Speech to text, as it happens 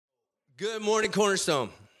Good morning,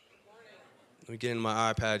 Cornerstone. Let me get in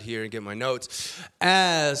my iPad here and get my notes.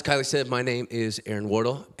 As Kylie said, my name is Aaron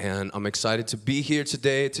Wardle, and I'm excited to be here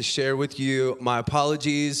today to share with you. My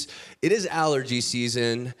apologies. It is allergy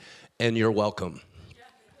season, and you're welcome.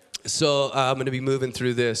 So I'm going to be moving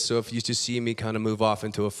through this. So if you just see me kind of move off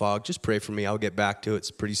into a fog, just pray for me. I'll get back to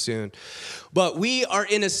it pretty soon. But we are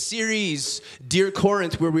in a series, Dear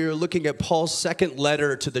Corinth, where we are looking at Paul's second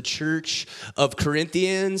letter to the church of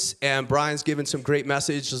Corinthians. And Brian's given some great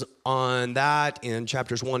messages on that in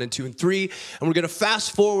chapters 1 and 2 and 3. And we're going to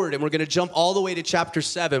fast forward and we're going to jump all the way to chapter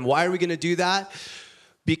 7. Why are we going to do that?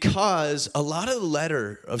 Because a lot of the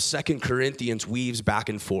letter of 2 Corinthians weaves back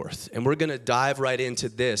and forth. And we're going to dive right into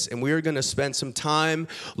this. And we're going to spend some time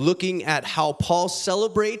looking at how Paul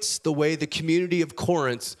celebrates the way the community of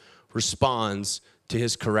Corinth responds to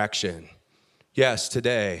his correction. Yes,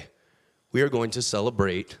 today we are going to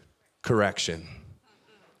celebrate correction.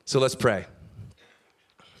 So let's pray.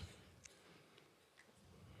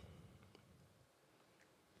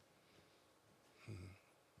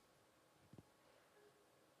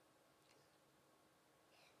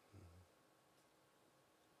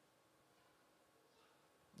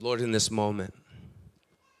 Lord, in this moment,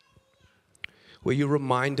 will you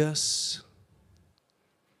remind us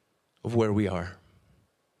of where we are?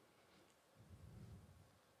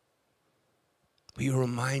 Will you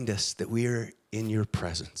remind us that we are in your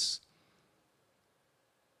presence?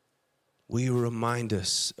 Will you remind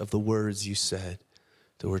us of the words you said,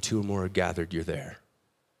 that where two or more are gathered, you're there?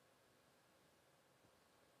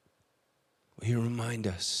 Will you remind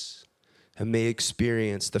us and may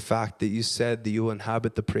experience the fact that you said that you will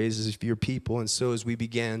inhabit the praises of your people. And so as we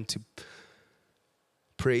began to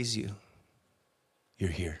praise you, you're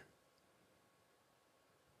here.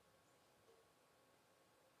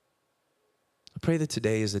 I pray that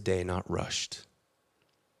today is a day not rushed,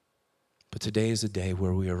 but today is a day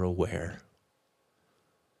where we are aware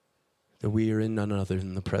that we are in none other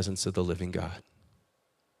than the presence of the living God.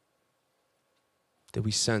 That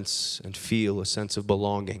we sense and feel a sense of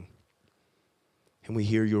belonging. And we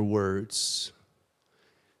hear your words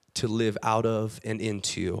to live out of and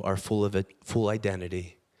into our full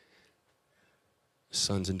identity,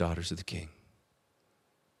 sons and daughters of the King.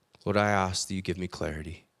 Lord, I ask that you give me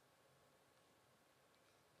clarity.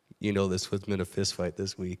 You know this has been a fist fight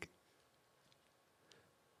this week.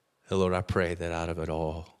 And Lord, I pray that out of it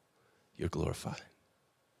all, you're glorified.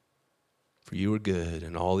 For you are good,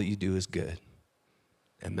 and all that you do is good.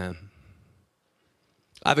 Amen.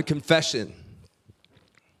 I have a confession.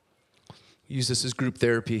 Use this as group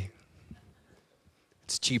therapy.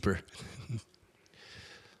 It's cheaper.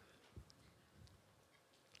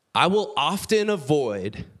 I will often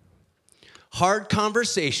avoid hard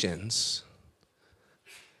conversations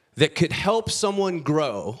that could help someone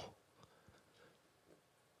grow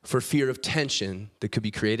for fear of tension that could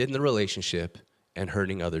be created in the relationship and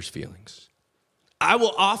hurting others' feelings. I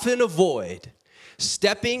will often avoid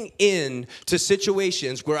stepping into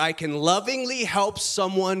situations where I can lovingly help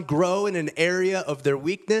someone grow in an area of their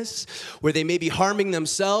weakness, where they may be harming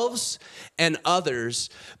themselves and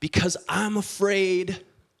others, because I'm afraid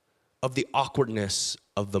of the awkwardness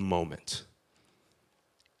of the moment.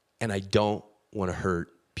 And I don't want to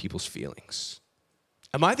hurt people's feelings.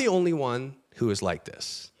 Am I the only one who is like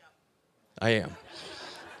this? I am.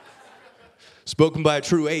 Spoken by a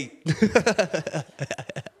true 8.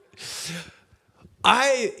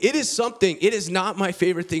 It is not my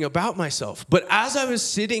favorite thing about myself. But as I was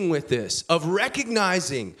sitting with this, of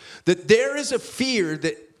recognizing that there is a fear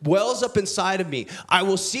that wells up inside of me, I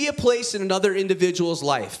will see a place in another individual's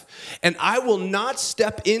life, and I will not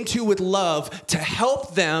step into with love to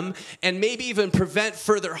help them and maybe even prevent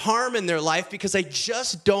further harm in their life, because I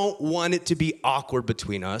just don't want it to be awkward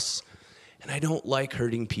between us, and I don't like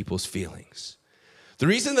hurting people's feelings. The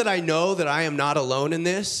reason that I know that I am not alone in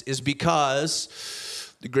this is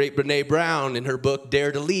because the great Brené Brown in her book,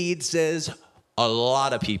 Dare to Lead, says a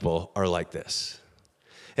lot of people are like this.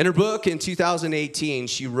 In her book in 2018,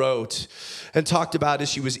 she wrote and talked about as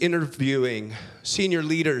she was interviewing senior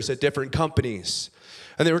leaders at different companies.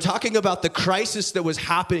 And they were talking about the crisis that was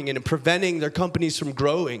happening and preventing their companies from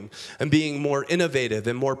growing and being more innovative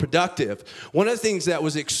and more productive. One of the things that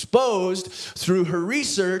was exposed through her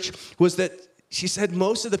research was that she said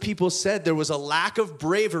most of the people said there was a lack of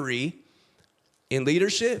bravery in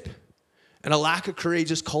leadership and a lack of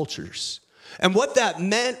courageous cultures. And what that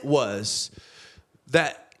meant was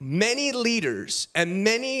that many leaders and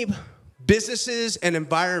many businesses and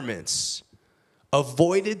environments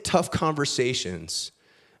avoided tough conversations,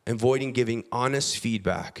 avoiding giving honest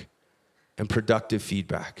feedback and productive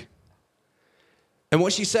feedback. And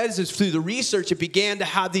what she says is through the research, it began to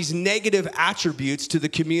have these negative attributes to the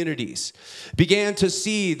communities. Began to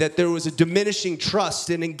see that there was a diminishing trust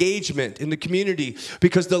and engagement in the community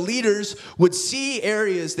because the leaders would see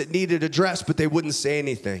areas that needed addressed, but they wouldn't say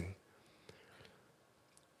anything.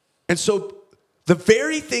 And so the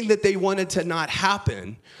very thing that they wanted to not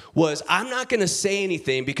happen was, I'm not going to say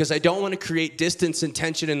anything because I don't want to create distance and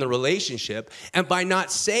tension in the relationship. And by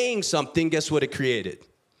not saying something, guess what it created?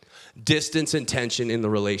 Distance and tension in the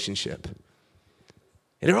relationship.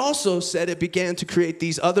 And it also said it began to create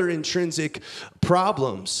these other intrinsic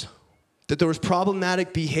problems, that there was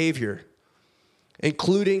problematic behavior,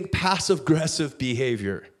 including passive-aggressive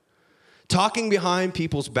behavior, talking behind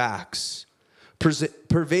people's backs,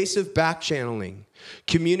 pervasive back-channeling,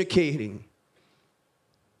 communicating,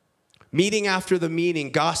 meeting after the meeting,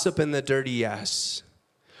 gossip and the dirty yes.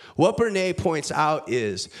 What Brene points out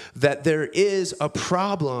is that there is a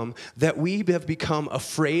problem that we have become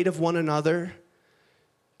afraid of one another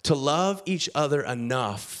to love each other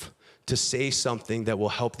enough to say something that will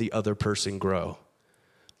help the other person grow.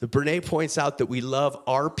 The Brene points out that we love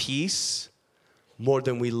our peace more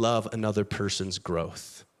than we love another person's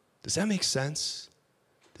growth. Does that make sense?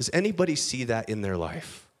 Does anybody see that in their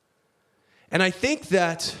life? And I think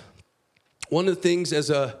that one of the things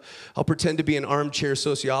I'll pretend to be an armchair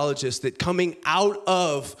sociologist, that coming out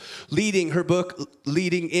of leading her book,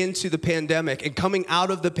 leading into the pandemic, and coming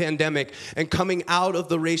out of the pandemic, and coming out of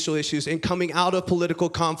the racial issues, and coming out of political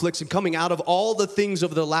conflicts, and coming out of all the things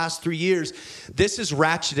over the last 3 years, this is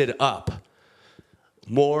ratcheted up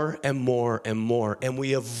more and more and more, and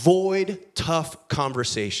we avoid tough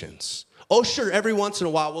conversations. Oh, sure, every once in a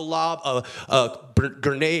while we'll lob a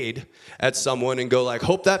grenade at someone and go like,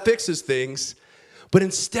 hope that fixes things. But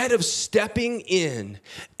instead of stepping in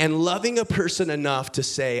and loving a person enough to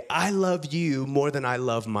say, I love you more than I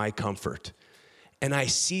love my comfort, and I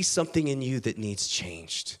see something in you that needs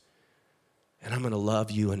changed, and I'm going to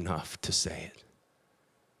love you enough to say it.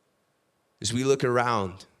 As we look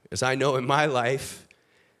around, as I know in my life,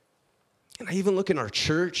 and I even look in our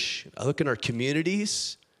church, I look in our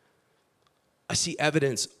communities, I see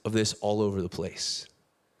evidence of this all over the place.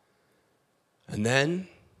 And then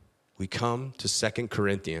we come to 2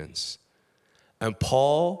 Corinthians, and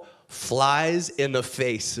Paul flies in the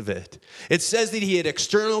face of it. It says that he had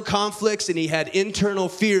external conflicts and he had internal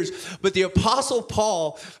fears, but the Apostle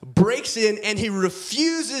Paul breaks in and he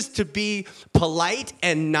refuses to be polite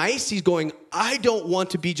and nice. He's going, I don't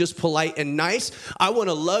want to be just polite and nice. I want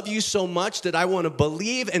to love you so much that I want to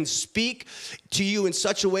believe and speak to you in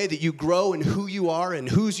such a way that you grow in who you are and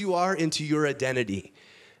whose you are into your identity.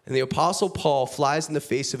 And the Apostle Paul flies in the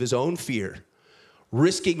face of his own fear,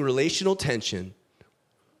 risking relational tension,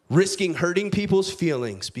 risking hurting people's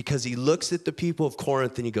feelings, because he looks at the people of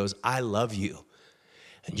Corinth and he goes, I love you,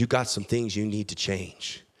 and you got some things you need to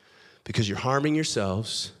change because you're harming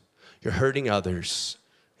yourselves, you're hurting others,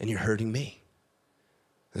 and you're hurting me.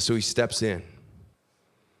 And so he steps in.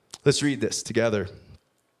 Let's read this together.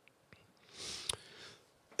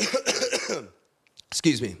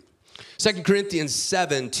 Excuse me. 2 Corinthians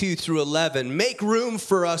 7, 2 through 11. Make room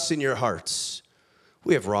for us in your hearts.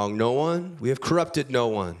 We have wronged no one. We have corrupted no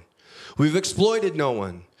one. We've exploited no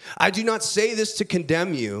one. I do not say this to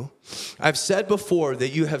condemn you. I've said before that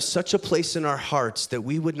you have such a place in our hearts that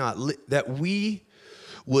we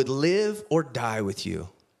would live or die with you.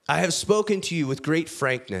 I have spoken to you with great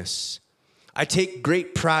frankness. I take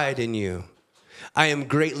great pride in you. I am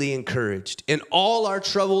greatly encouraged. In all our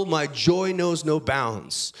trouble, my joy knows no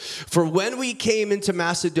bounds. For when we came into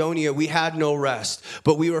Macedonia, we had no rest,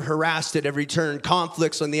 but we were harassed at every turn,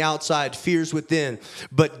 conflicts on the outside, fears within.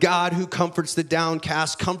 But God, who comforts the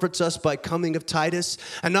downcast, comforts us by coming of Titus,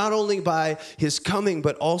 and not only by his coming,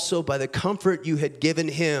 but also by the comfort you had given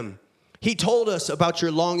him. He told us about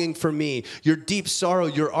your longing for me, your deep sorrow,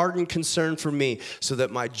 your ardent concern for me, so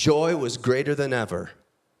that my joy was greater than ever.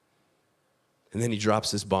 And then he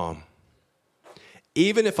drops this bomb.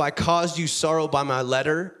 Even if I caused you sorrow by my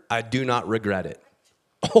letter, I do not regret it.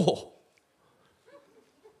 Oh.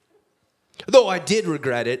 Though I did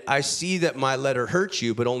regret it, I see that my letter hurt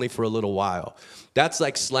you, but only for a little while. That's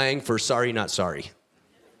like slang for sorry, not sorry.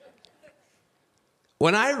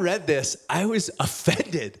 When I read this, I was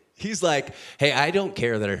offended. He's like, hey, I don't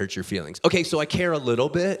care that I hurt your feelings. Okay, so I care a little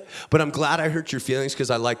bit, but I'm glad I hurt your feelings because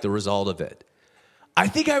I like the result of it. I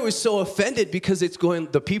think I was so offended because it's going,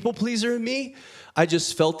 the people pleaser in me, I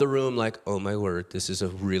just felt the room like, oh my word, this is a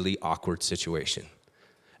really awkward situation.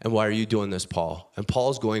 And why are you doing this, Paul? And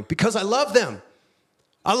Paul's going, because I love them.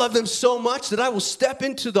 I love them so much that I will step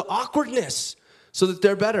into the awkwardness so that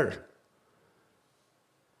they're better.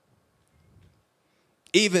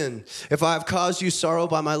 Even if I have caused you sorrow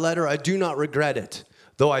by my letter, I do not regret it.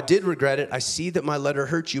 Though I did regret it, I see that my letter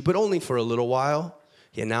hurt you, but only for a little while.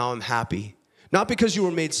 Yet now I'm happy. Not because you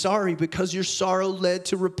were made sorry, because your sorrow led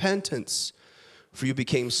to repentance. For you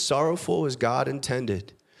became sorrowful as God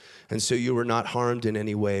intended, and so you were not harmed in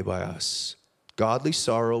any way by us. Godly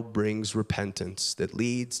sorrow brings repentance that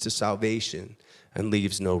leads to salvation and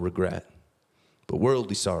leaves no regret. But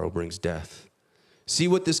worldly sorrow brings death. See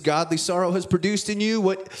what this godly sorrow has produced in you,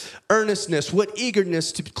 what earnestness, what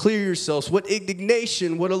eagerness to clear yourselves, what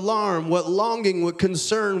indignation, what alarm, what longing, what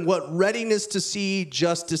concern, what readiness to see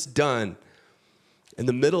justice done. In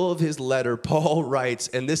the middle of his letter, Paul writes,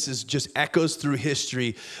 and this is just echoes through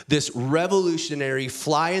history, this revolutionary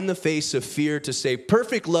fly in the face of fear to say,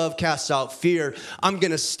 perfect love casts out fear. I'm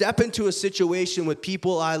going to step into a situation with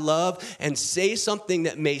people I love and say something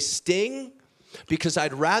that may sting, because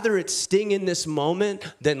I'd rather it sting in this moment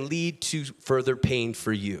than lead to further pain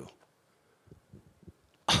for you.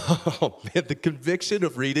 Oh, man, the conviction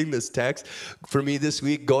of reading this text for me this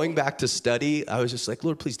week, going back to study, I was just like,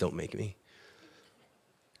 Lord, please don't make me.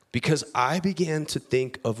 Because I began to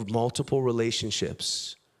think of multiple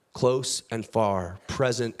relationships, close and far,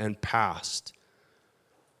 present and past,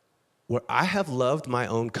 where I have loved my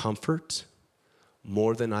own comfort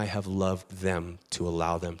more than I have loved them to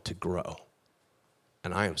allow them to grow.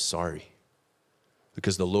 And I am sorry,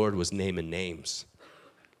 because the Lord was naming names.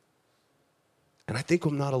 And I think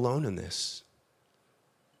I'm not alone in this.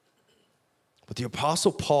 But the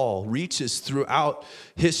Apostle Paul reaches throughout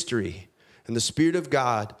history, and the Spirit of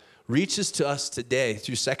God reaches to us today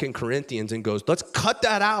through 2 Corinthians and goes, let's cut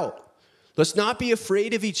that out. Let's not be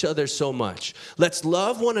afraid of each other so much. Let's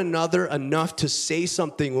love one another enough to say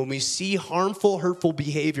something when we see harmful, hurtful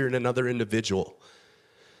behavior in another individual.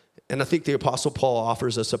 And I think the Apostle Paul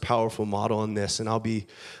offers us a powerful model on this, and I'll be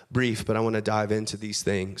brief, but I want to dive into these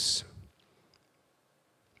things.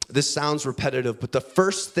 This sounds repetitive, but the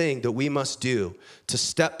first thing that we must do to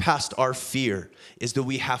step past our fear is that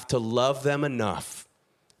we have to love them enough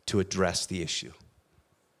to address the issue.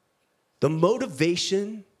 The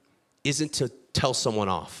motivation isn't to tell someone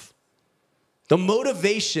off. The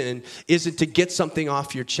motivation isn't to get something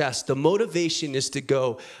off your chest. The motivation is to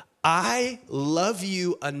go, I love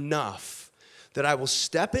you enough that I will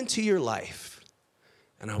step into your life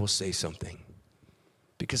and I will say something,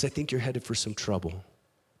 because I think you're headed for some trouble.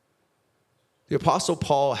 The Apostle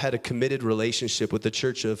Paul had a committed relationship with the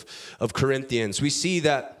church of Corinthians. We see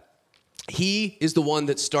that he is the one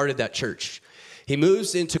that started that church. He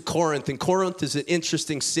moves into Corinth, and Corinth is an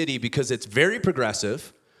interesting city because it's very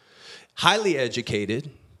progressive, highly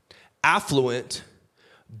educated, affluent,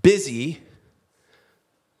 busy.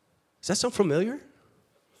 Does that sound familiar?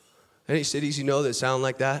 Any cities you know that sound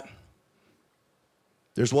like that?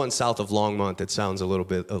 There's one south of Longmont that sounds a little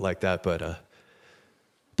bit like that, but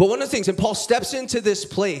one of the things, and Paul steps into this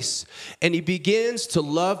place, and he begins to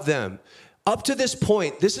love them. Up to this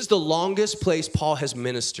point, this is the longest place Paul has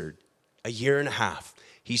ministered, 1.5 years.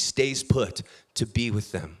 He stays put to be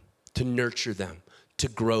with them, to nurture them, to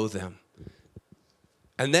grow them.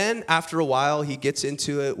 And then after a while, he gets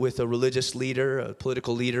into it with a religious leader, a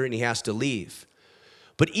political leader, and he has to leave.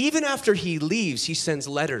 But even after he leaves, he sends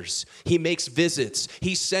letters. He makes visits.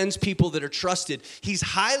 He sends people that are trusted. He's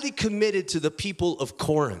highly committed to the people of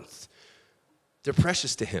Corinth. They're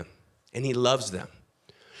precious to him, and he loves them.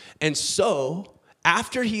 And so,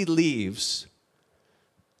 after he leaves,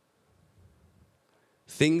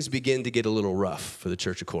 things begin to get a little rough for the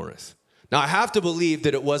church of Corinth. Now, I have to believe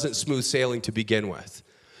that it wasn't smooth sailing to begin with,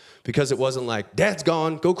 because it wasn't like, Dad's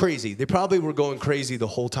gone, go crazy. They probably were going crazy the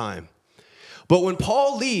whole time. But when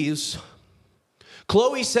Paul leaves,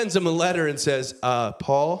 Chloe sends him a letter and says,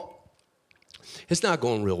 Paul, it's not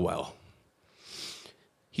going real well.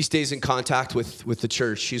 He stays in contact with the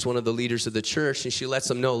church. She's one of the leaders of the church, and she lets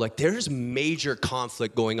them know, like, there's major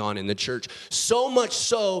conflict going on in the church. So much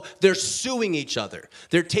so, they're suing each other.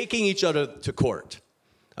 They're taking each other to court.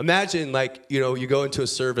 Imagine, like, you go into a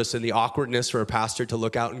service and the awkwardness for a pastor to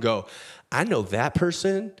look out and go, I know that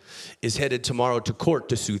person is headed tomorrow to court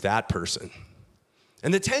to sue that person.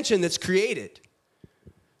 And the tension that's created.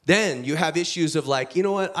 Then you have issues of like, you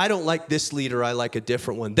know what, I don't like this leader, I like a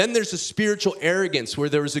different one. Then there's a spiritual arrogance where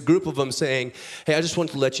there was a group of them saying, hey, I just want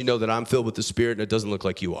to let you know that I'm filled with the Spirit and it doesn't look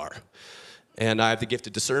like you are. And I have the gift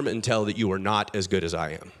of discernment and tell that you are not as good as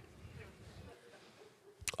I am.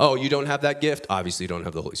 Oh, you don't have that gift? Obviously you don't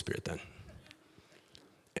have the Holy Spirit then.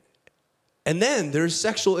 And then there's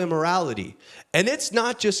sexual immorality. And it's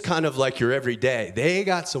not just kind of like your everyday. They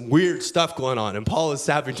got some weird stuff going on, and Paul is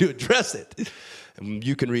having to address it. And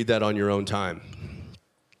you can read that on your own time.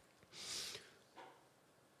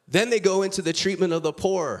 Then they go into the treatment of the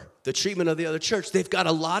poor, the treatment of the other church. They've got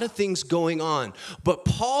a lot of things going on. But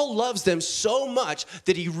Paul loves them so much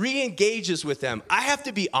that he re-engages with them. I have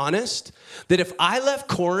to be honest that if I left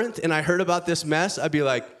Corinth and I heard about this mess, I'd be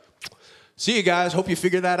like, see you guys, hope you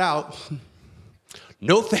figure that out.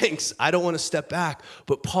 No thanks, I don't want to step back.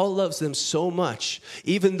 But Paul loves them so much,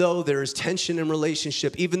 even though there is tension in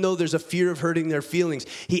relationship, even though there's a fear of hurting their feelings,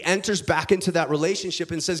 he enters back into that relationship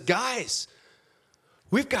and says, guys,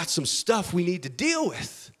 we've got some stuff we need to deal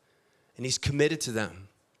with. And he's committed to them.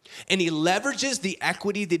 And he leverages the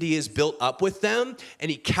equity that he has built up with them, and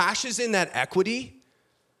he cashes in that equity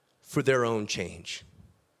for their own change.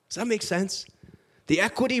 Does that make sense? The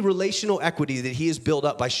equity, relational equity that he has built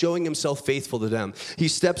up by showing himself faithful to them. He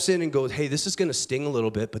steps in and goes, hey, this is going to sting a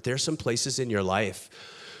little bit, but there's some places in your life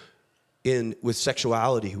with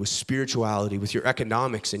sexuality, with spirituality, with your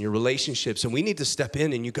economics and your relationships, and we need to step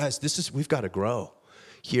in, and you guys, we've got to grow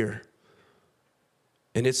here.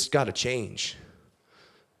 And it's got to change.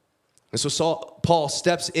 And so Paul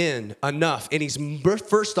steps in enough, and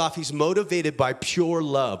first off, he's motivated by pure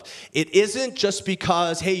love. It isn't just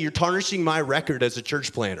because, hey, you're tarnishing my record as a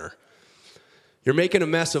church planner. You're making a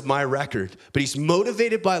mess of my record. But he's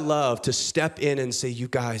motivated by love to step in and say, you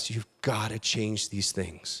guys, you've got to change these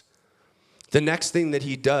things. The next thing that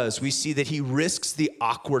he does, we see that he risks the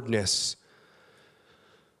awkwardness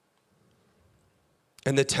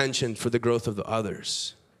and the tension for the growth of the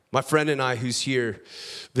others. My friend and I, who's here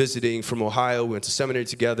visiting from Ohio, we went to seminary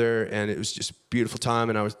together, and it was just a beautiful time.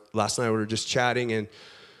 And last night we were just chatting, and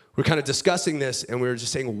we were kind of discussing this, and we were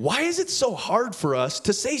just saying, why is it so hard for us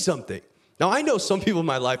to say something? Now, I know some people in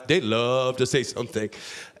my life, they love to say something.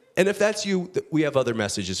 And if that's you, we have other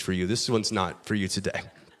messages for you. This one's not for you today.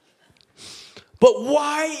 But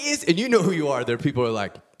why and you know who you are. There are people who are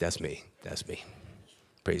like, that's me.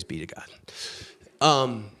 Praise be to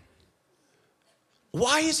God.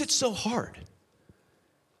 Why is it so hard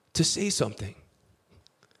to say something?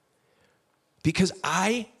 Because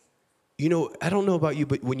I don't know about you,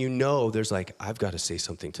 but when there's like, I've got to say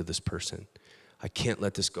something to this person. I can't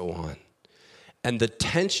let this go on. And the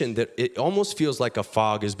tension that it almost feels like a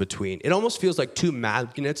fog is between. It almost feels like two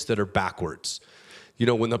magnets that are backwards.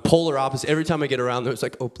 When the polar opposite, every time I get around there, it's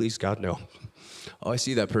like, oh, please, God, no. Oh, I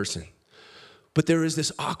see that person. But there is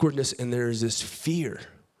this awkwardness and there is this fear.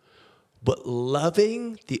 But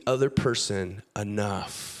loving the other person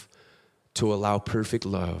enough to allow perfect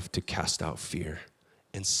love to cast out fear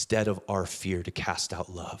instead of our fear to cast out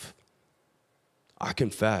love. I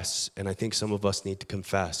confess, and I think some of us need to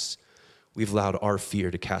confess, we've allowed our fear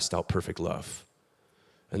to cast out perfect love.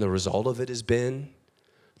 And the result of it has been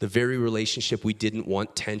the very relationship we didn't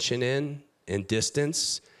want tension in and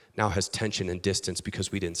distance now has tension and distance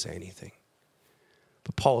because we didn't say anything.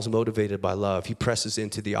 But Paul is motivated by love. He presses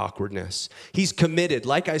into the awkwardness. He's committed.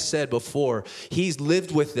 Like I said before, he's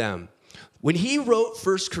lived with them. When he wrote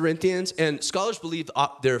 1 Corinthians, and scholars believe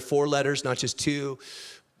there are 4 letters, not just 2.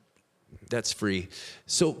 That's free.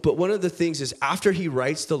 But one of the things is after he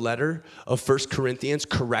writes the letter of 1 Corinthians,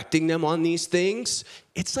 correcting them on these things,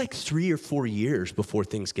 it's like 3 or 4 years before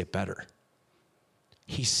things get better.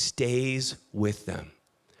 He stays with them.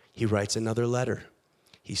 He writes another letter.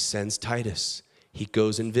 He sends Titus. He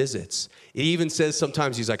goes and visits. It even says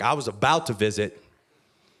sometimes he's like, I was about to visit.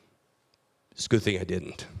 It's a good thing I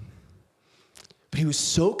didn't. But he was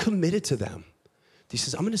so committed to them. He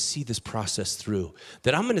says, I'm going to see this process through.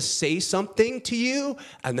 That I'm going to say something to you,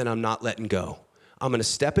 and then I'm not letting go. I'm going to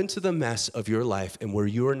step into the mess of your life, and where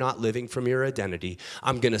you are not living from your identity,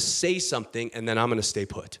 I'm going to say something, and then I'm going to stay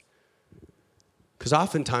put. Because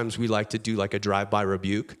oftentimes we like to do like a drive-by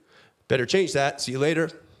rebuke. Better change that. See you later.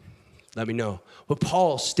 Let me know. But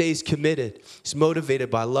Paul stays committed. He's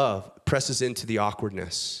motivated by love, presses into the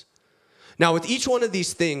awkwardness. Now, with each one of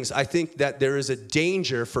these things, I think that there is a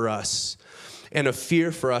danger for us and a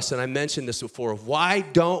fear for us, and I mentioned this before, of why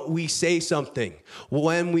don't we say something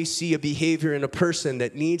when we see a behavior in a person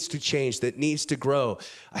that needs to change, that needs to grow?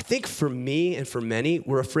 I think for me and for many,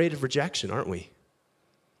 we're afraid of rejection, aren't we?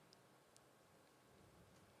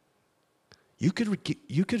 You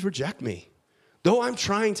could reject me. Though I'm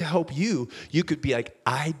trying to help you, you could be like,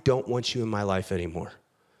 I don't want you in my life anymore.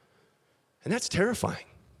 And that's terrifying.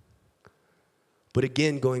 But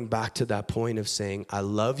again, going back to that point of saying, I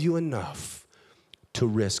love you enough to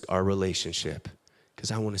risk our relationship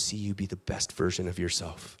because I want to see you be the best version of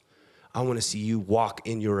yourself. I want to see you walk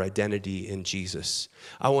in your identity in Jesus.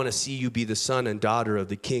 I want to see you be the son and daughter of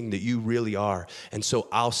the King that you really are. And so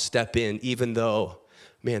I'll step in even though,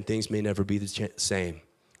 man, things may never be the same.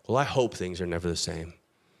 Well, I hope things are never the same.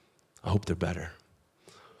 I hope they're better.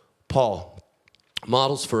 Paul,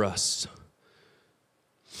 models for us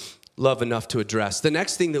love enough to address. The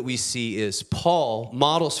next thing that we see is Paul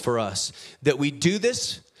models for us that we do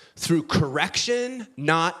this through correction,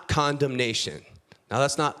 not condemnation. Now,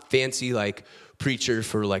 that's not fancy like preacher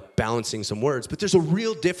for like balancing some words, but there's a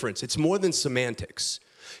real difference. It's more than semantics.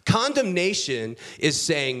 Condemnation is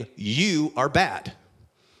saying you are bad,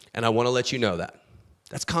 and I want to let you know that.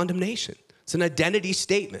 That's condemnation. It's an identity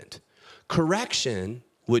statement. Correction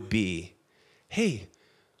would be, hey,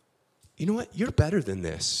 you know what? You're better than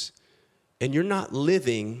this, and you're not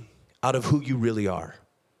living out of who you really are.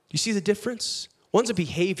 You see the difference? One's a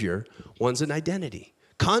behavior, one's an identity.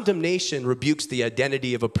 Condemnation rebukes the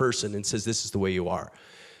identity of a person and says, this is the way you are.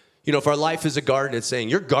 You know, if our life is a garden, it's saying,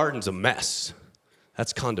 your garden's a mess.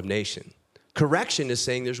 That's condemnation. Correction is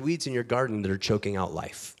saying there's weeds in your garden that are choking out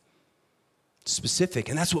life. Specific,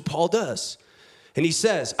 and that's what Paul does. And he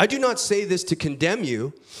says, I do not say this to condemn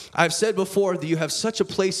you. I've said before that you have such a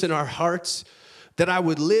place in our hearts that I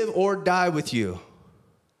would live or die with you.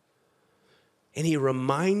 And he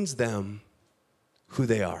reminds them who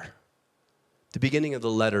they are. The beginning of the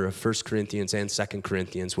letter of 1 Corinthians and 2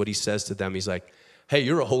 Corinthians, what he says to them, he's like, hey,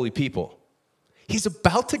 you're a holy people. He's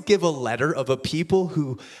about to give a letter of a people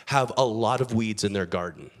who have a lot of weeds in their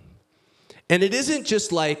garden. And it isn't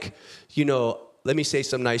just like, you know, let me say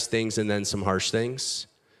some nice things and then some harsh things.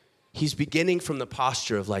 He's beginning from the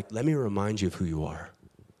posture of like, let me remind you of who you are.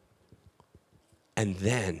 And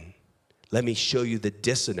then let me show you the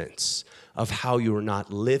dissonance of how you are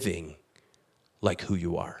not living like who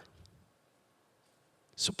you are.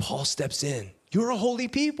 So Paul steps in. You're a holy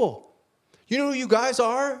people. You know who you guys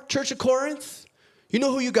are, Church of Corinth? You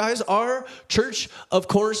know who you guys are, Church of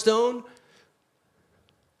Cornerstone?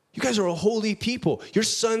 You guys are a holy people. You're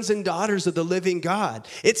sons and daughters of the living God.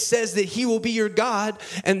 It says that he will be your God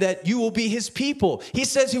and that you will be his people. He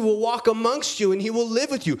says he will walk amongst you and he will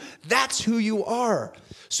live with you. That's who you are.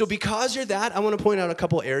 So because you're that, I want to point out a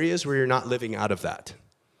couple areas where you're not living out of that.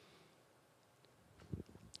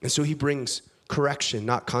 And so he brings correction,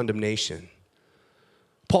 not condemnation.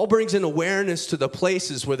 Paul brings an awareness to the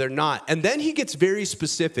places where they're not. And then he gets very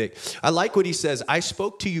specific. I like what he says. I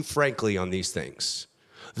spoke to you frankly on these things.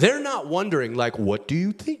 They're not wondering, like, what do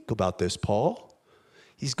you think about this, Paul?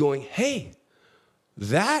 He's going, hey,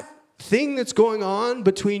 that thing that's going on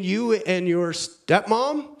between you and your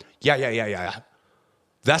stepmom, yeah.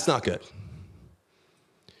 That's not good.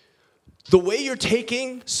 The way you're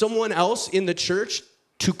taking someone else in the church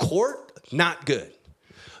to court, not good.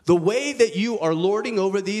 The way that you are lording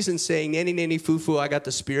over these and saying, nanny, foo, I got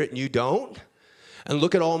the Spirit and you don't, and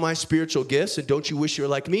look at all my spiritual gifts and don't you wish you were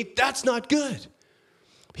like me, that's not good.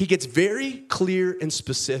 He gets very clear and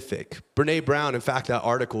specific. Brene Brown, in fact, that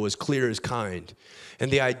article is clear as kind. And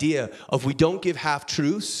the idea of we don't give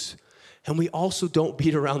half-truths and we also don't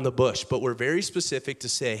beat around the bush, but we're very specific to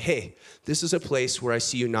say, hey, this is a place where I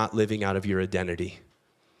see you not living out of your identity.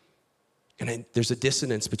 And there's a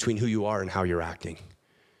dissonance between who you are and how you're acting.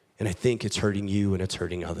 And I think it's hurting you and it's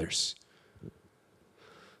hurting others.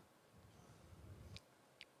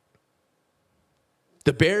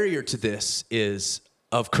 The barrier to this is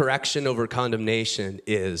of correction over condemnation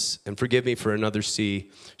is, and forgive me for another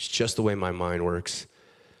C, it's just the way my mind works.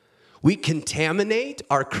 We contaminate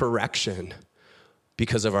our correction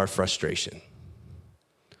because of our frustration.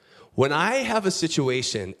 When I have a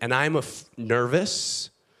situation and I'm nervous,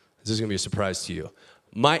 this is gonna be a surprise to you,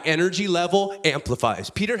 my energy level amplifies.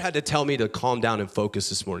 Peter had to tell me to calm down and focus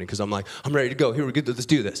this morning because I'm like, I'm ready to go. Here we go, let's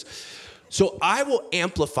do this. So I will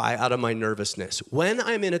amplify out of my nervousness. When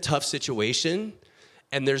I'm in a tough situation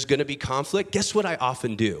and there's gonna be conflict, guess what I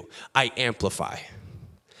often do? I amplify.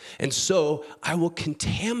 And so I will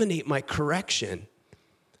contaminate my correction.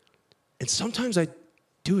 And sometimes I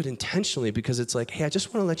do it intentionally because it's like, hey, I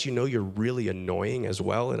just wanna let you know you're really annoying as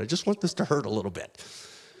well, and I just want this to hurt a little bit.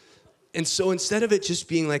 And so instead of it just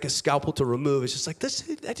being like a scalpel to remove, it's just like this,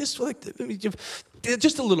 I just like,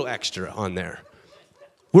 just a little extra on there.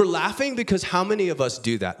 We're laughing because how many of us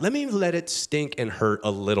do that? Let me let it stink and hurt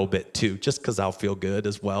a little bit too, just because I'll feel good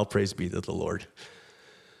as well. Praise be to the Lord.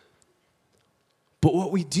 But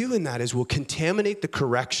what we do in that is we'll contaminate the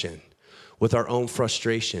correction with our own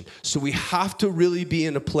frustration. So we have to really be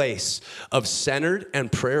in a place of centered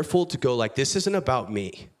and prayerful to go like, this isn't about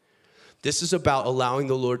me. This is about allowing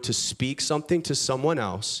the Lord to speak something to someone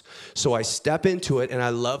else. So I step into it and I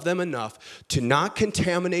love them enough to not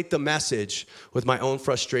contaminate the message with my own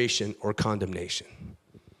frustration or condemnation.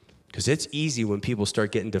 Because it's easy when people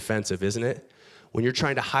start getting defensive, isn't it? When you're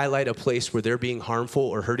trying to highlight a place where they're being harmful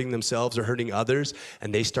or hurting themselves or hurting others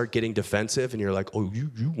and they start getting defensive and you're like, oh,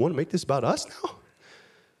 you want to make this about us now?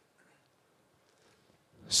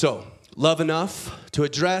 So, love enough to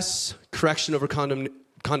address correction over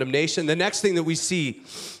condemnation. The next thing that we see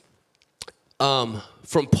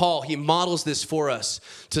from Paul, he models this for us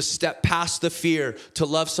to step past the fear, to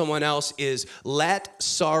love someone else, is let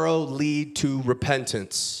sorrow lead to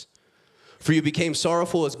repentance. For you became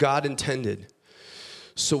sorrowful as God intended,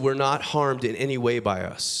 so we're not harmed in any way by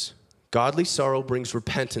us. Godly sorrow brings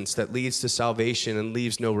repentance that leads to salvation and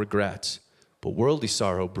leaves no regret, but worldly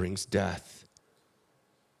sorrow brings death.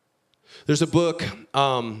 There's a book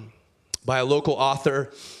by a local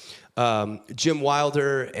author, Jim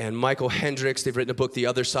Wilder and Michael Hendricks. They've written a book, The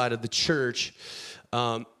Other Side of the Church.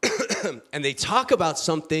 And they talk about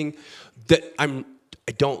something that I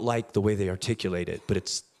don't like the way they articulate it, but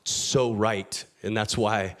it's so right, and that's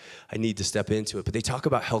why I need to step into it. But they talk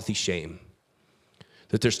about healthy shame,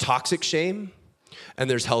 that there's toxic shame and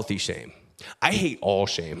there's healthy shame. I hate all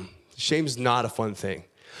shame. Shame's not a fun thing.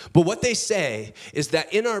 But what they say is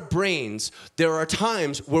that in our brains, there are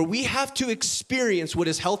times where we have to experience what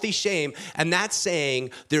is healthy shame, and that's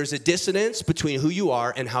saying there's a dissonance between who you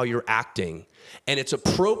are and how you're acting, and it's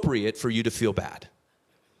appropriate for you to feel bad.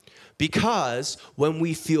 Because when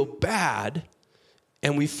we feel bad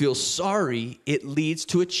and we feel sorry, it leads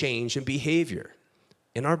to a change in behavior.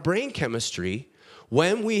 In our brain chemistry,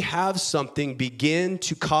 when we have something begin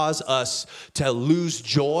to cause us to lose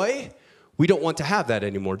joy, we don't want to have that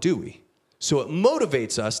anymore, do we? So it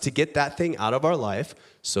motivates us to get that thing out of our life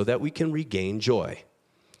so that we can regain joy.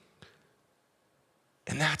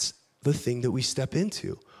 And that's the thing that we step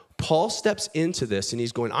into. Paul steps into this and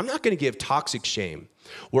he's going, I'm not going to give toxic shame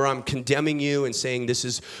where I'm condemning you and saying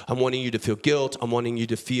I'm wanting you to feel guilt. I'm wanting you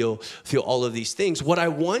to feel all of these things. What I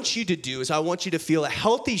want you to do is I want you to feel a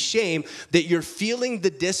healthy shame that you're feeling the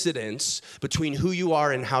dissonance between who you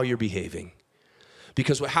are and how you're behaving.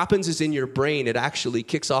 Because what happens is in your brain, it actually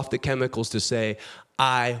kicks off the chemicals to say,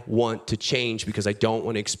 I want to change because I don't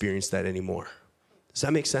want to experience that anymore. Does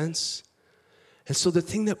that make sense? And so the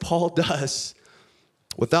thing that Paul does,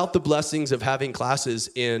 without the blessings of having classes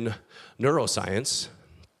in neuroscience,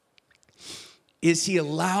 is he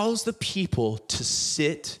allows the people to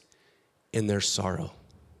sit in their sorrow.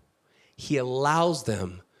 He allows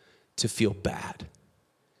them to feel bad.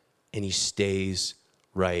 And he stays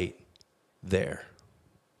right there.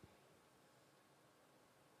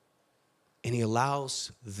 And he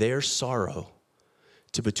allows their sorrow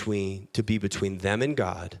to be between them and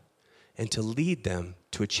God and to lead them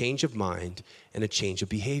to a change of mind and a change of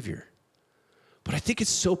behavior. But I think it's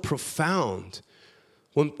so profound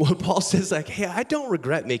when Paul says, like, hey, I don't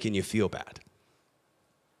regret making you feel bad.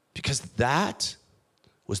 Because that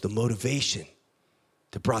was the motivation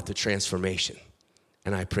that brought the transformation.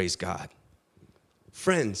 And I praise God.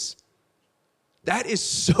 Friends, that is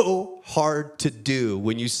so hard to do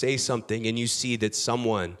when you say something and you see that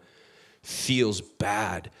someone feels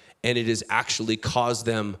bad and it has actually caused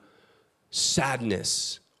them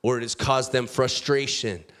sadness or it has caused them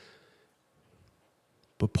frustration.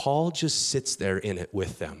 But Paul just sits there in it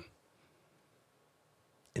with them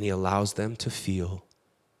and he allows them to feel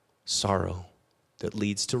sorrow that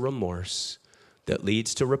leads to remorse, that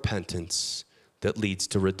leads to repentance, that leads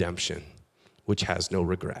to redemption, which has no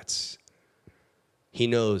regrets. He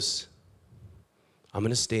knows, I'm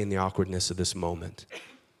going to stay in the awkwardness of this moment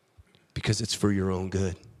because it's for your own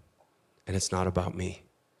good and it's not about me.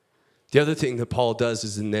 The other thing that Paul does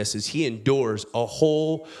is he endures a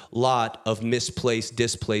whole lot of misplaced,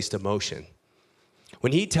 displaced emotion.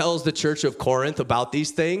 When he tells the church of Corinth about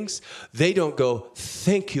these things, they don't go,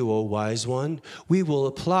 thank you, O wise one. We will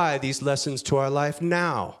apply these lessons to our life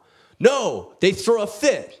now. No, they throw a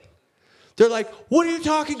fit. They're like, what are you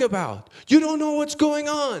talking about? You don't know what's going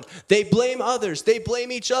on. They blame others. They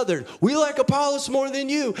blame each other. We like Apollos more than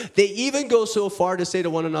you. They even go so far to say to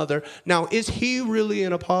one another, now, is he really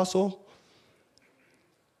an apostle?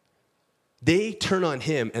 They turn on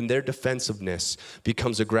him and their defensiveness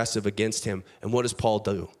becomes aggressive against him. And what does Paul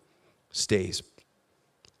do? Stays,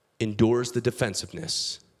 endures the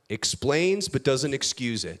defensiveness, explains but doesn't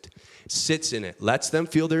excuse it, sits in it, lets them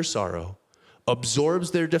feel their sorrow,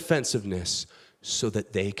 absorbs their defensiveness so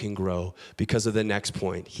that they can grow. Because of the next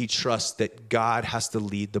point, he trusts that God has to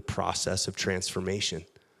lead the process of transformation.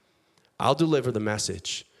 I'll deliver the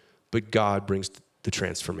message, but God brings the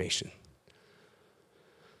transformation.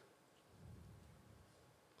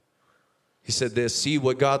 He said this, see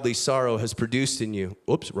what godly sorrow has produced in you.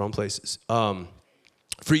 Oops, wrong places.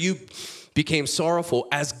 For you became sorrowful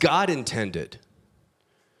as God intended.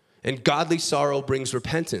 And godly sorrow brings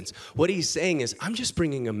repentance. What he's saying is, I'm just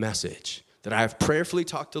bringing a message that I have prayerfully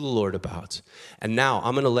talked to the Lord about. And now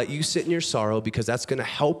I'm going to let you sit in your sorrow because that's going to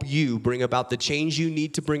help you bring about the change you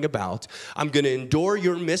need to bring about. I'm going to endure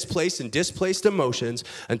your misplaced and displaced emotions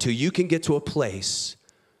until you can get to a place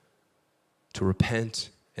to repent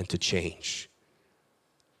and to change.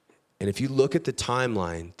 And if you look at the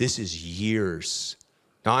timeline, this is years.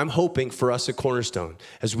 Now, I'm hoping for us at Cornerstone,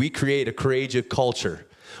 as we create a courageous culture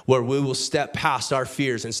where we will step past our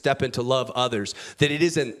fears and step into love others, that it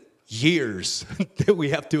isn't years that we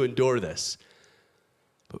have to endure this.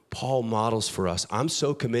 But Paul models for us, I'm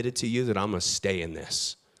so committed to you that I'm going to stay in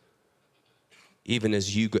this. Even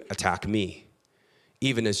as you attack me,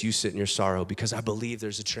 even as you sit in your sorrow, because I believe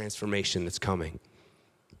there's a transformation that's coming.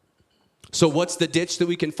 So what's the ditch that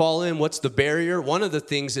we can fall in? What's the barrier? One of the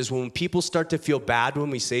things is when people start to feel bad when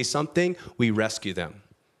we say something, we rescue them.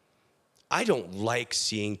 I don't like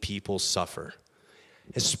seeing people suffer,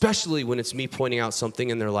 especially when it's me pointing out something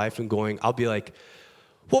in their life and going, I'll be like,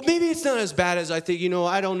 well, maybe it's not as bad as I think,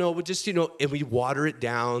 I don't know, but just, and we water it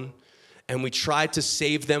down and we try to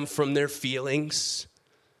save them from their feelings.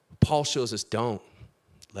 Paul shows us, don't.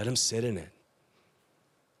 Let them sit in it.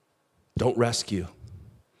 Don't rescue.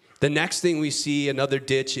 The next thing we see, another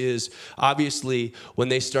ditch, is obviously when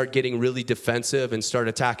they start getting really defensive and start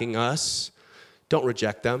attacking us, don't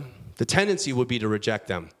reject them. The tendency would be to reject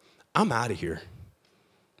them. I'm out of here.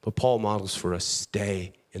 But Paul models for us,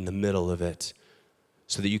 stay in the middle of it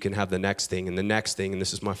so that you can have the next thing. And the next thing, and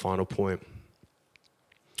this is my final point,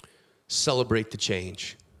 celebrate the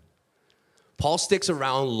change. Paul sticks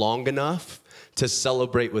around long enough to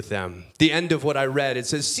celebrate with them. The end of what I read, it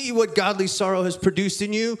says, see what godly sorrow has produced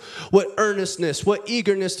in you, what earnestness, what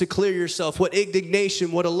eagerness to clear yourself, what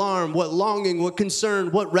indignation, what alarm, what longing, what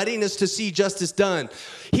concern, what readiness to see justice done.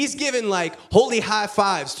 He's given like holy high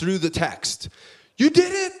fives through the text. You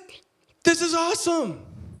did it. This is awesome.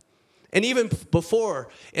 And even before,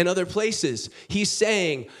 in other places, he's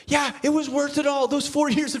saying, yeah, it was worth it all. Those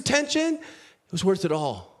 4 years of tension, it was worth it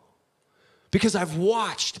all. Because I've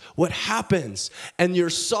watched what happens, and your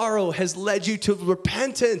sorrow has led you to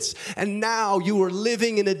repentance, and now you are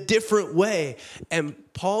living in a different way. And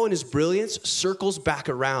Paul, in his brilliance, circles back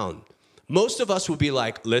around. Most of us would be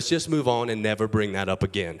like, let's just move on and never bring that up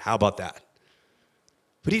again. How about that?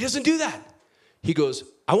 But he doesn't do that. He goes,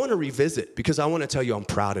 I want to revisit because I want to tell you I'm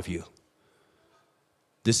proud of you.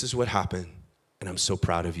 This is what happened, and I'm so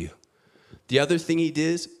proud of you. The other thing he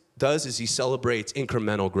does is he celebrates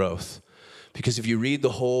incremental growth. Because if you read the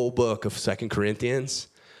whole book of 2 Corinthians,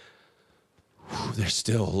 there's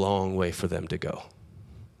still a long way for them to go.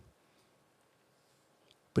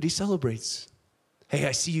 But he celebrates. Hey,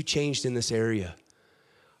 I see you changed in this area.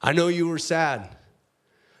 I know you were sad.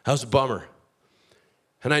 That was a bummer.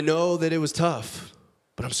 And I know that it was tough,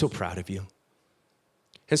 but I'm so proud of you.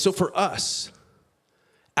 And so for us,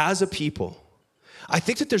 as a people, I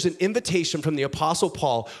think that there's an invitation from the Apostle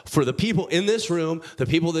Paul for the people in this room, the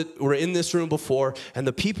people that were in this room before, and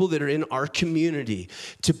the people that are in our community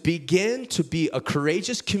to begin to be a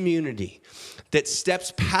courageous community that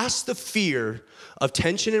steps past the fear of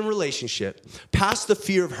tension in relationship, past the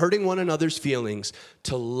fear of hurting one another's feelings,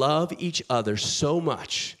 to love each other so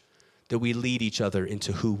much that we lead each other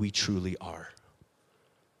into who we truly are.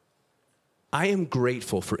 I am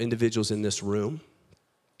grateful for individuals in this room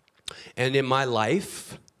and in my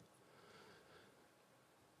life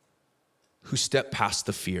who stepped past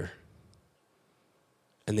the fear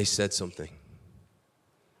and they said something.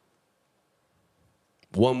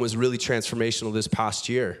 One was really transformational this past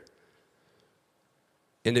year.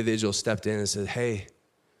 Individual stepped in and said, hey,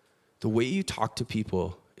 the way you talk to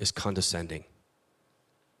people is condescending.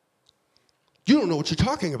 You don't know what you're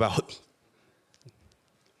talking about.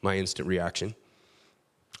 My instant reaction.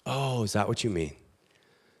 Oh, is that what you mean?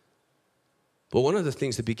 But one of the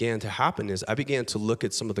things that began to happen is I began to look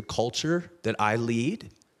at some of the culture that I lead,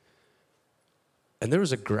 and there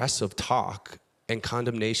was aggressive talk and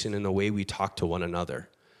condemnation in the way we talk to one another.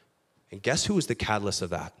 And guess who was the catalyst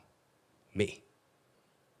of that? Me.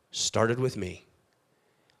 Started with me,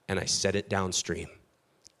 and I set it downstream,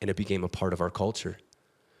 and it became a part of our culture.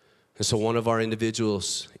 And so one of our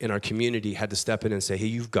individuals in our community had to step in and say, hey,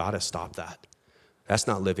 you've got to stop that. That's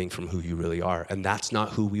not living from who you really are, and that's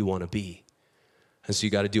not who we want to be. And so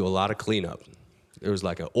you got to do a lot of cleanup. There was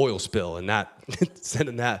like an oil spill and that,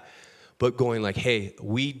 sending that, but going like, hey,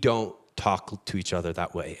 we don't talk to each other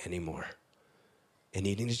that way anymore. And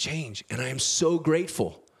needing to change. And I am so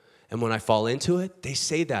grateful. And when I fall into it, they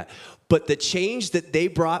say that. But the change that they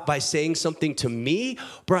brought by saying something to me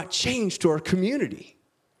brought change to our community.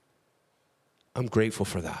 I'm grateful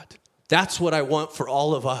for that. That's what I want for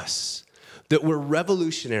all of us. that we're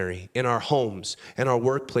revolutionary in our homes, in our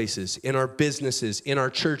workplaces, in our businesses, in our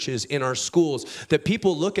churches, in our schools, that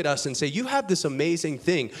people look at us and say, you have this amazing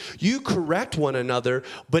thing. You correct one another,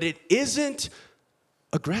 but it isn't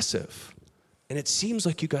aggressive. And it seems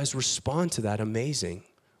like you guys respond to that amazing.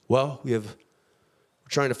 Well, we're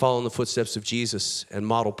trying to follow in the footsteps of Jesus and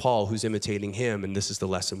model Paul, who's imitating him, and this is the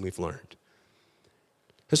lesson we've learned.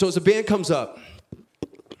 And so as the band comes up, I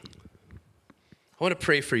want to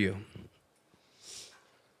pray for you.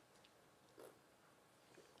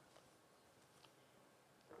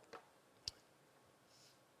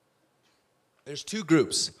 There's two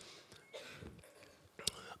groups.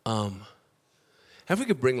 If we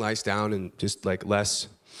could bring lights down and just like less.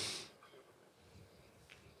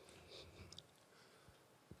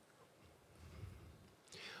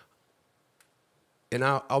 And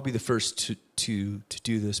I'll be the first to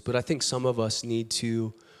do this, but I think some of us need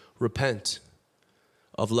to repent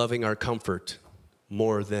of loving our comfort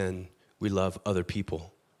more than we love other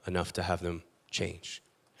people enough to have them change.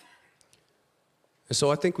 And so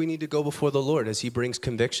I think we need to go before the Lord as he brings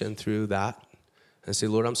conviction through that and say,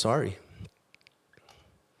 Lord, I'm sorry.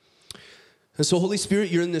 And so, Holy Spirit,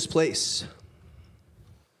 you're in this place.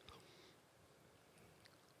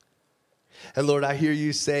 And Lord, I hear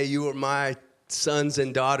you say, you are my sons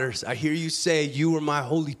and daughters. I hear you say, you are my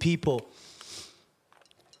holy people.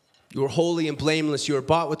 You are holy and blameless. You are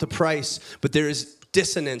bought with a price, but there is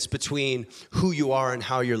dissonance between who you are and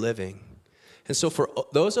how you're living. And so for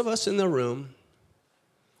those of us in the room,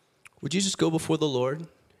 would you just go before the Lord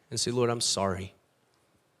and say, Lord, I'm sorry.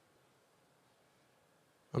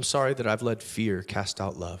 I'm sorry that I've let fear cast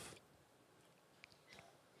out love.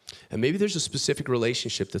 And maybe there's a specific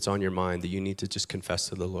relationship that's on your mind that you need to just confess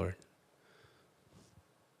to the Lord.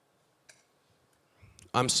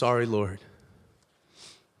 I'm sorry, Lord,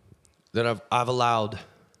 that I've allowed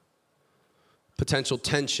potential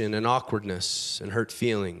tension and awkwardness and hurt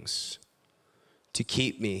feelings to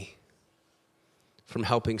keep me from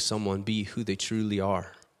helping someone be who they truly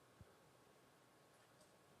are.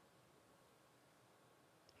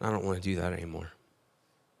 I don't want to do that anymore.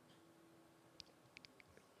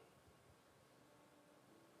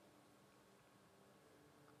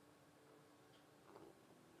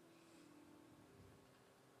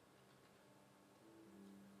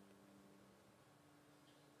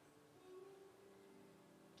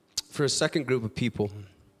 For a second group of people,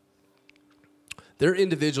 there are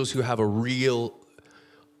individuals who have a real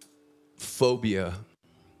phobia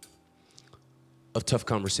of tough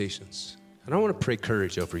conversations. And I want to pray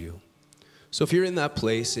courage over you. So if you're in that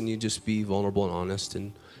place and you just be vulnerable and honest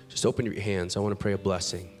and just open your hands, I want to pray a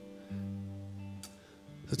blessing.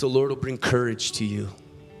 That the Lord will bring courage to you.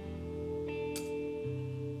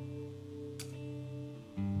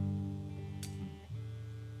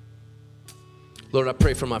 Lord, I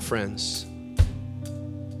pray for my friends.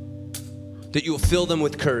 That you will fill them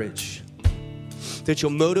with courage. That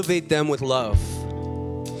you'll motivate them with love.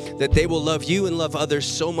 That they will love you and love others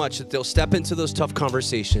so much that they'll step into those tough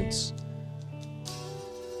conversations.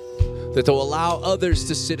 That they'll allow others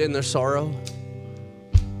to sit in their sorrow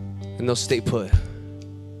and they'll stay put.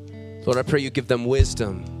 Lord, I pray you give them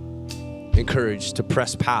wisdom and courage to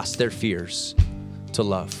press past their fears to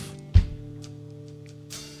love.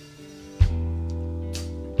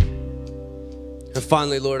 And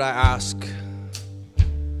finally, Lord, I ask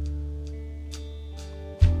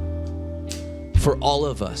for all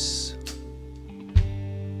of us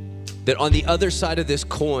that on the other side of this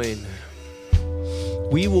coin,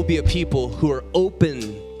 we will be a people who are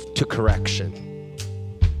open to correction.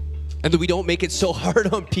 And that we don't make it so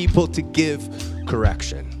hard on people to give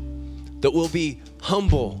correction. That we'll be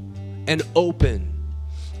humble and open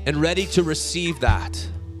and ready to receive that.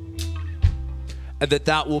 And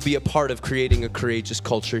that will be a part of creating a courageous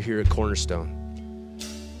culture here at Cornerstone.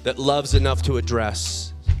 That loves enough to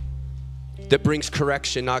address. That brings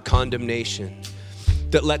correction, not condemnation.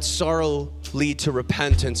 That lets sorrow lead to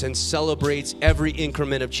repentance and celebrates every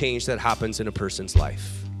increment of change that happens in a person's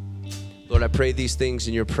life. Lord, I pray these things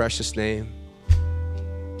in your precious name.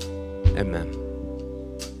 Amen.